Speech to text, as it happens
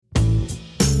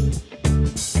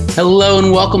Hello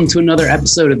and welcome to another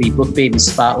episode of the Book Baby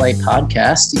Spotlight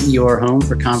podcast, your home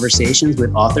for conversations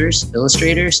with authors,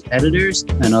 illustrators, editors,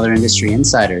 and other industry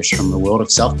insiders from the world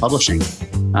of self-publishing.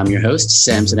 I'm your host,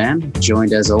 Sam Saddam,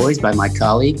 joined as always by my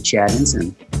colleague, Chad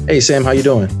Hinson. Hey, Sam, how you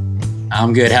doing?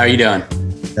 I'm good. How are you doing?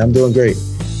 I'm doing great.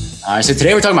 All right, so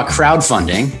today we're talking about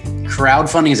crowdfunding.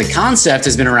 Crowdfunding as a concept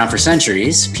has been around for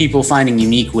centuries. People finding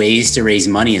unique ways to raise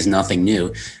money is nothing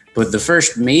new. But the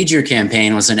first major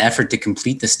campaign was an effort to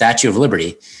complete the Statue of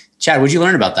Liberty. Chad, what did you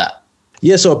learn about that?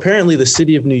 Yeah, so apparently the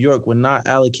city of New York would not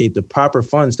allocate the proper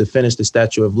funds to finish the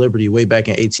Statue of Liberty way back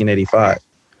in 1885.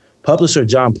 Publisher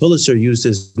John Pulitzer used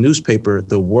his newspaper,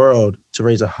 The World, to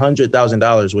raise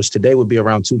 $100,000, which today would be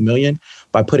around $2 million,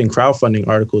 by putting crowdfunding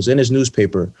articles in his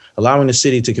newspaper, allowing the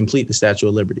city to complete the Statue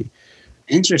of Liberty.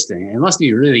 Interesting. It must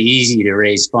be really easy to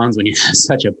raise funds when you have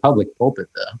such a public pulpit,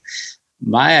 though.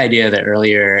 My idea of the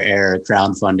earlier era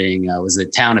crowdfunding was the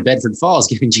town of Bedford Falls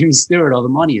giving Jimmy Stewart all the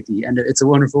money at the end of It's a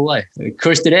Wonderful Life. Of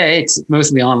course, today it's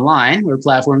mostly online, where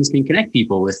platforms can connect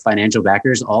people with financial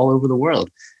backers all over the world,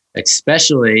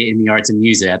 especially in the arts and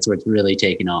music. That's what's really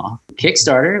taken off.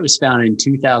 Kickstarter was founded in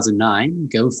 2009,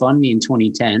 GoFundMe in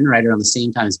 2010, right around the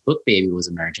same time as Book Baby was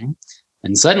emerging.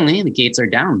 And suddenly the gates are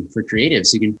down for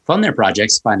creatives who can fund their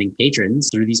projects, finding patrons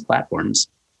through these platforms.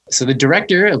 So the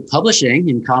director of publishing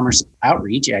and commerce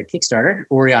outreach at Kickstarter,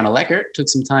 Oriana Leckert, took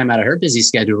some time out of her busy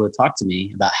schedule to talk to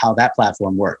me about how that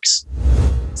platform works.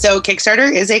 So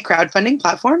Kickstarter is a crowdfunding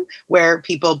platform where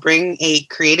people bring a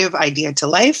creative idea to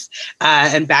life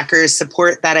and backers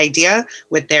support that idea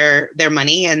with their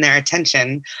money and their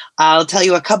attention. I'll tell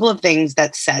you a couple of things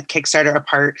that set Kickstarter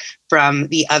apart from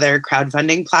the other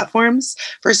crowdfunding platforms.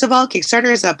 First of all,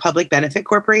 Kickstarter is a public benefit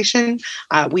corporation.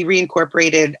 We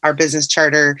reincorporated our business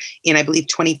charter in, I believe,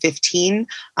 2015.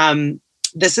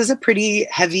 This is a pretty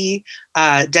heavy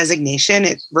designation.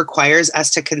 It requires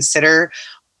us to consider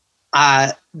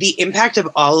the impact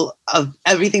of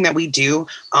everything that we do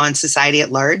on society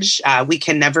at large. We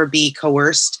can never be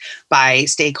coerced by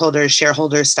stakeholders,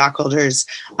 shareholders, stockholders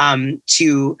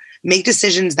to make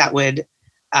decisions that would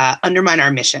undermine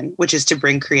our mission, which is to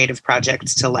bring creative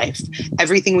projects to life.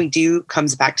 Everything we do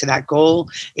comes back to that goal.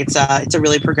 It's a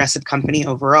really progressive company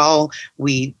overall.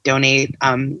 We donate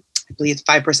I believe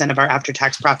 5% of our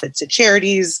after-tax profits to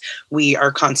charities. We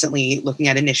are constantly looking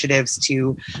at initiatives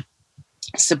to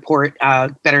support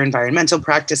better environmental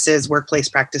practices, workplace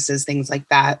practices, things like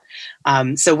that.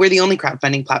 So we're the only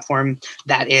crowdfunding platform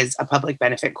that is a public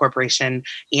benefit corporation,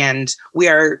 and we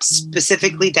are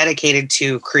specifically dedicated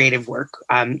to creative work.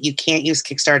 You can't use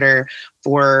Kickstarter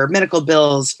for medical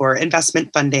bills, for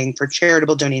investment funding, for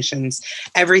charitable donations.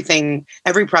 Every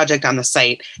project on the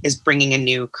site is bringing a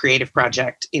new creative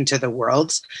project into the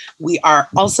world. We are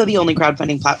also the only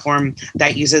crowdfunding platform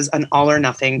that uses an all or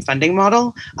nothing funding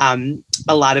model.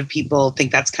 A lot of people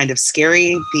think that's kind of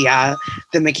scary. The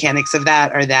mechanics of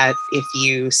that are that if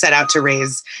you set out to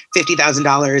raise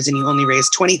 $50,000 and you only raise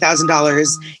 $20,000,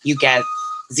 you get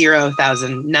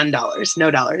no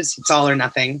dollars. It's all or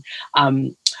nothing.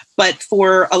 But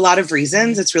for a lot of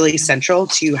reasons, it's really central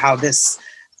to how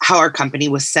our company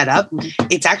was set up.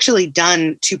 It's actually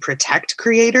done to protect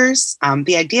creators.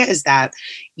 The idea is that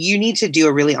you need to do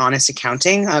a really honest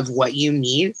accounting of what you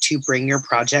need to bring your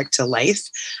project to life.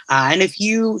 And if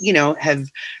you have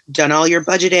done all your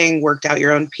budgeting, worked out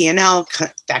your own P&L,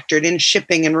 factored in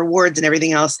shipping and rewards and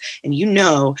everything else, and you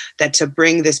know that to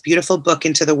bring this beautiful book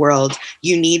into the world,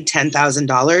 you need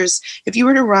 $10,000. If you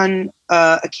were to run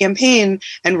a campaign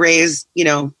and raise,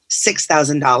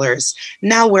 $6,000,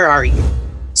 now where are you?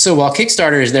 So while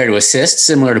Kickstarter is there to assist,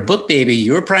 similar to Book Baby,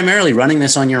 you're primarily running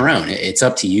this on your own. It's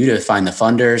up to you to find the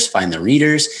funders, find the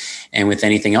readers, and with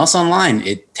anything else online,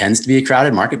 it tends to be a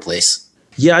crowded marketplace.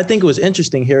 Yeah, I think it was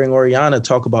interesting hearing Oriana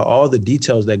talk about all the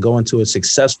details that go into a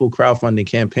successful crowdfunding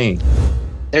campaign.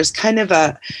 There's kind of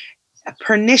a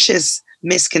pernicious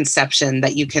misconception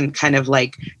that you can kind of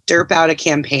like derp out a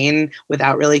campaign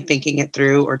without really thinking it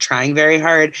through or trying very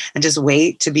hard and just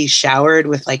wait to be showered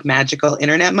with like magical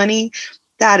internet money.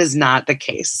 That is not the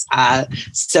case.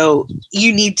 So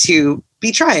you need to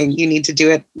be trying. You need to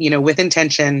do it, with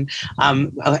intention.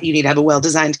 You need to have a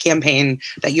well-designed campaign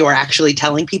that you are actually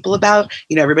telling people about.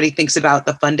 Everybody thinks about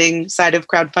the funding side of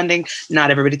crowdfunding. Not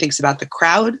everybody thinks about the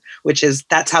crowd,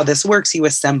 that's how this works. You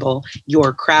assemble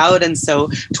your crowd. And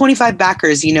so 25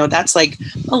 backers, that's like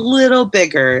a little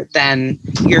bigger than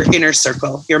your inner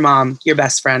circle, your mom, your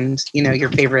best friend, your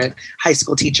favorite high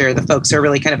school teacher, the folks who are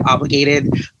really kind of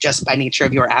obligated just by nature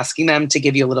of your asking them to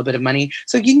give you a little bit of money.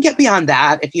 So you can get beyond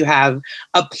that if you have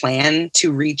a plan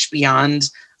to reach beyond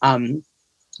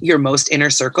your most inner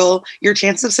circle. Your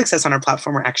chances of success on our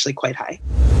platform are actually quite high.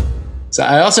 So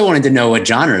I also wanted to know what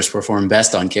genres perform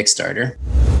best on Kickstarter.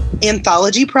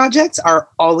 Anthology projects are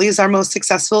always our most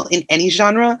successful in any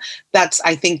genre. That's,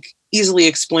 I think, easily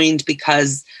explained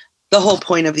because the whole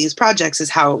point of these projects is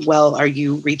how well are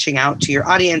you reaching out to your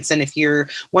audience. And if you're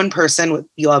one person,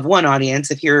 you'll have one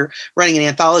audience. If you're running an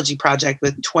anthology project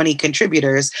with 20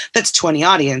 contributors, that's 20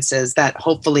 audiences that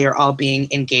hopefully are all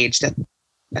being engaged at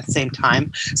the same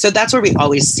time. So that's where we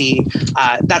always see,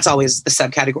 that's always the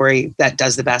subcategory that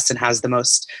does the best and has the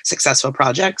most successful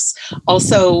projects.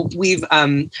 Also,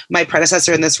 my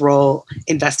predecessor in this role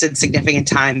invested significant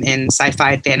time in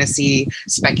sci-fi, fantasy,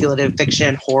 speculative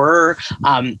fiction, horror,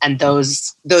 and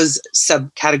those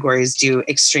subcategories do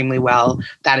extremely well.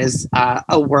 That is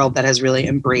a world that has really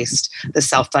embraced the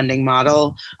self-funding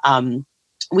model.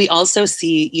 We also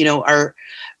see,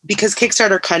 because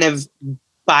Kickstarter kind of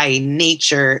by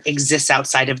nature exists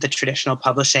outside of the traditional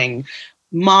publishing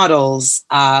models,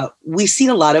 we see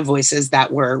a lot of voices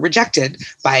that were rejected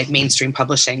by mainstream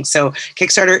publishing. So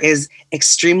Kickstarter is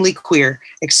extremely queer,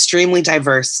 extremely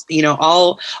diverse.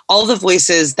 All the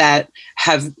voices that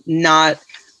have not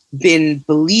been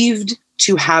believed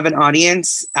to have an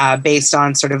audience based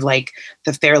on sort of like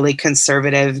the fairly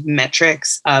conservative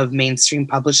metrics of mainstream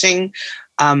publishing.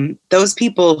 Those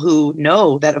people who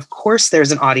know that, of course,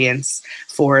 there's an audience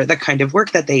for the kind of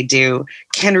work that they do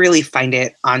can really find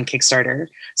it on Kickstarter.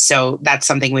 So that's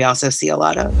something we also see a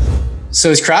lot of. So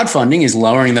as crowdfunding is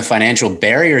lowering the financial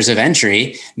barriers of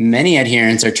entry, many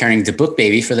adherents are turning to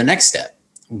BookBaby for the next step.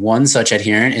 One such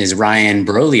adherent is Ryan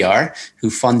Broliar,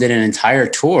 who funded an entire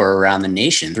tour around the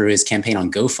nation through his campaign on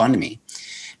GoFundMe.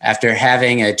 After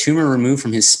having a tumor removed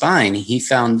from his spine, he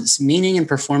found meaning in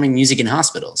performing music in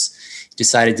hospitals. He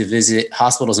decided to visit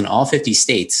hospitals in all 50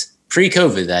 states,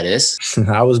 pre-COVID, that is.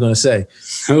 I was going to say.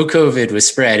 No COVID was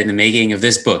spread in the making of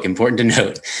this book, important to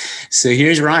note. So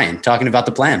here's Ryan talking about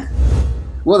the plan.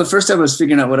 Well, the first time I was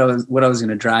figuring out what I was going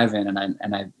to drive in, and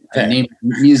I named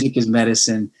Music is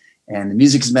Medicine, and the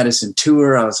Music is Medicine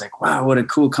tour. I was like, wow, what a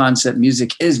cool concept.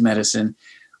 Music is medicine.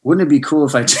 Wouldn't it be cool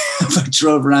if I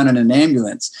drove around in an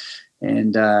ambulance?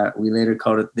 And we later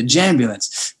called it the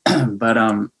Jambulance. But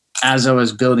as I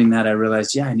was building that, I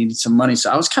realized, I needed some money. So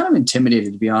I was kind of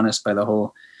intimidated, to be honest, by the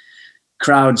whole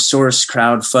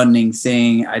crowdfunding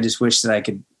thing. I just wish that I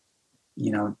could,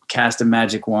 cast a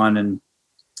magic wand and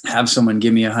have someone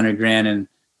give me $100,000 and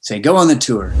say, go on the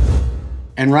tour.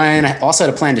 And Ryan also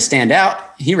had a plan to stand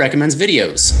out. He recommends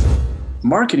videos.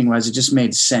 Marketing wise, it just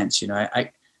made sense.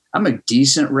 I'm a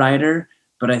decent writer,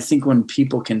 but I think when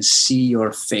people can see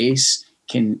your face,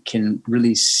 can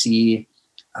really see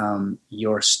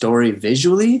your story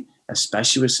visually,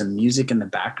 especially with some music in the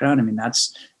background. I mean,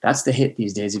 that's the hit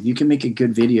these days. If you can make a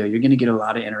good video, you're going to get a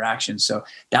lot of interaction. So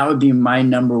that would be my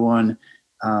number one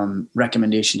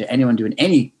recommendation to anyone doing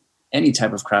any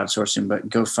type of crowdsourcing, but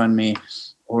GoFundMe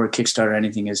or Kickstarter or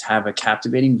anything, is have a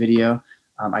captivating video.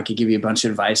 I could give you a bunch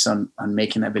of advice on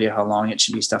making that video, how long it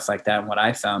should be, stuff like that, and what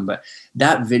I found. But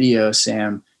that video,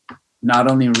 Sam, not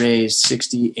only raised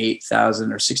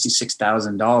 $68,000 or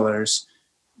 $66,000,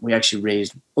 we actually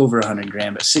raised over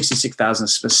 $100,000, but $66,000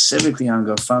 specifically on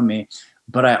GoFundMe.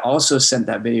 But I also sent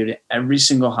that video to every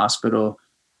single hospital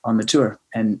on the tour.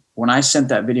 And when I sent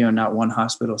that video, not one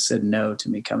hospital said no to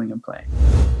me coming and playing.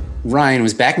 Ryan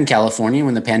was back in California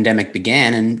when the pandemic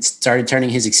began and started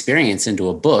turning his experience into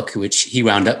a book, which he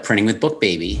wound up printing with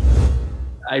BookBaby.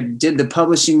 I did the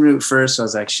publishing route first. So I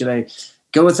was like, should I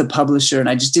go with a publisher? And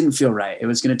I just didn't feel right. It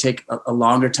was going to take a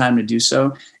longer time to do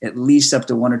so, at least up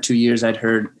to 1 or 2 years. I'd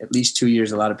heard at least 2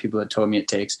 years. A lot of people had told me it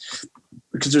takes,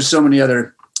 because there's so many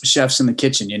other chefs in the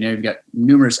kitchen. You've got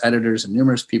numerous editors and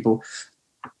numerous people.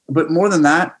 But more than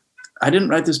that, I didn't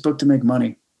write this book to make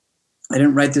money. I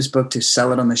didn't write this book to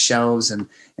sell it on the shelves and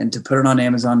to put it on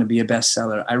Amazon to be a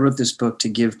bestseller. I wrote this book to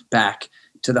give back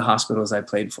to the hospitals I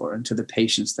played for and to the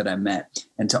patients that I met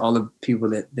and to all the people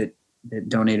that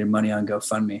donated money on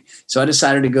GoFundMe. So I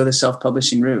decided to go the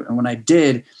self-publishing route. And when I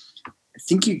did, I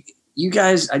think you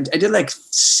guys, I did like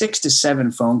 6 to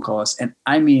 7 phone calls. And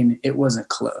I mean, it wasn't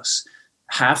close.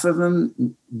 Half of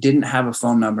them didn't have a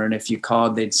phone number. And if you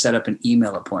called, they'd set up an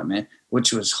email appointment,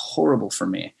 which was horrible for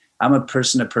me. I'm a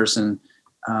person-to-person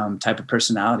type of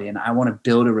personality, and I want to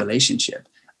build a relationship.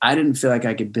 I didn't feel like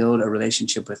I could build a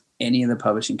relationship with any of the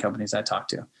publishing companies I talked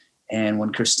to. And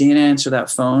when Christina answered that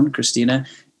phone,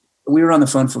 we were on the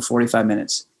phone for 45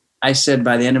 minutes. I said,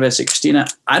 by the end of it, I said, Christina,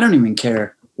 I don't even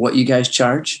care what you guys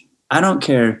charge. I don't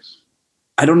care.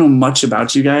 I don't know much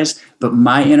about you guys, but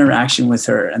my interaction with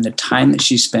her and the time that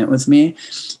she spent with me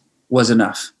was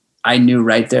enough. I knew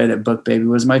right there that BookBaby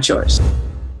was my choice.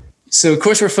 So, of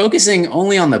course, we're focusing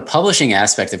only on the publishing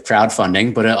aspect of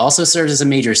crowdfunding, but it also serves as a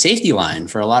major safety line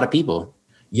for a lot of people.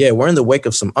 Yeah, we're in the wake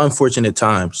of some unfortunate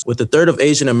times, with a third of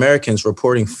Asian Americans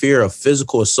reporting fear of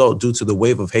physical assault due to the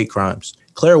wave of hate crimes.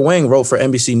 Claire Wang wrote for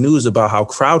NBC News about how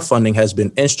crowdfunding has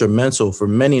been instrumental for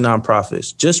many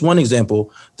nonprofits. Just one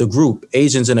example, the group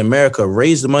Asians in America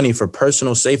raised money for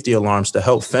personal safety alarms to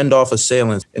help fend off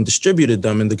assailants and distributed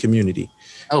them in the community.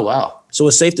 Oh, wow. So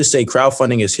it's safe to say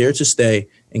crowdfunding is here to stay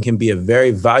and can be a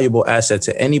very valuable asset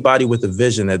to anybody with a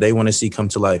vision that they want to see come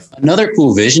to life. Another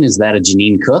cool vision is that of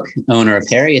Janine Cook, owner of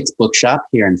Harriet's Bookshop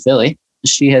here in Philly.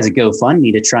 She has a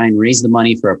GoFundMe to try and raise the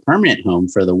money for a permanent home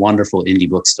for the wonderful indie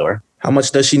bookstore. How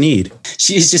much does she need?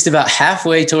 She's just about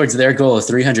halfway towards their goal of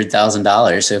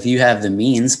 $300,000. So if you have the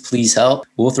means, please help.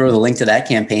 We'll throw the link to that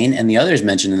campaign and the others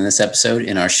mentioned in this episode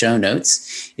in our show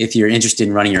notes. If you're interested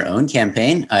in running your own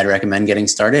campaign, I'd recommend getting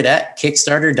started at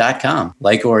Kickstarter.com.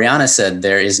 Like Oriana said,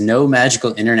 there is no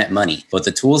magical internet money, but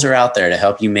the tools are out there to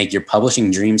help you make your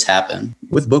publishing dreams happen.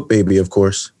 With BookBaby, of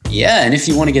course. Yeah, and if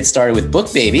you want to get started with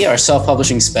BookBaby, our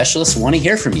self-publishing specialists want to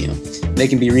hear from you. They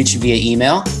can be reached via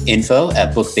email,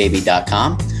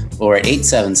 info@bookbaby.com, or at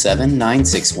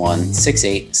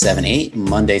 877-961-6878,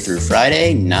 Monday through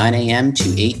Friday, 9 a.m.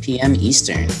 to 8 p.m.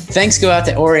 Eastern. Thanks go out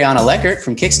to Oriana Leckert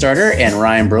from Kickstarter and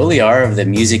Ryan Broliar of the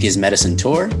Music is Medicine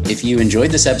Tour. If you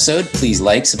enjoyed this episode, please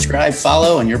like, subscribe,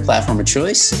 follow on your platform of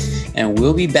choice, and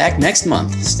we'll be back next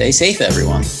month. Stay safe,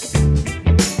 everyone.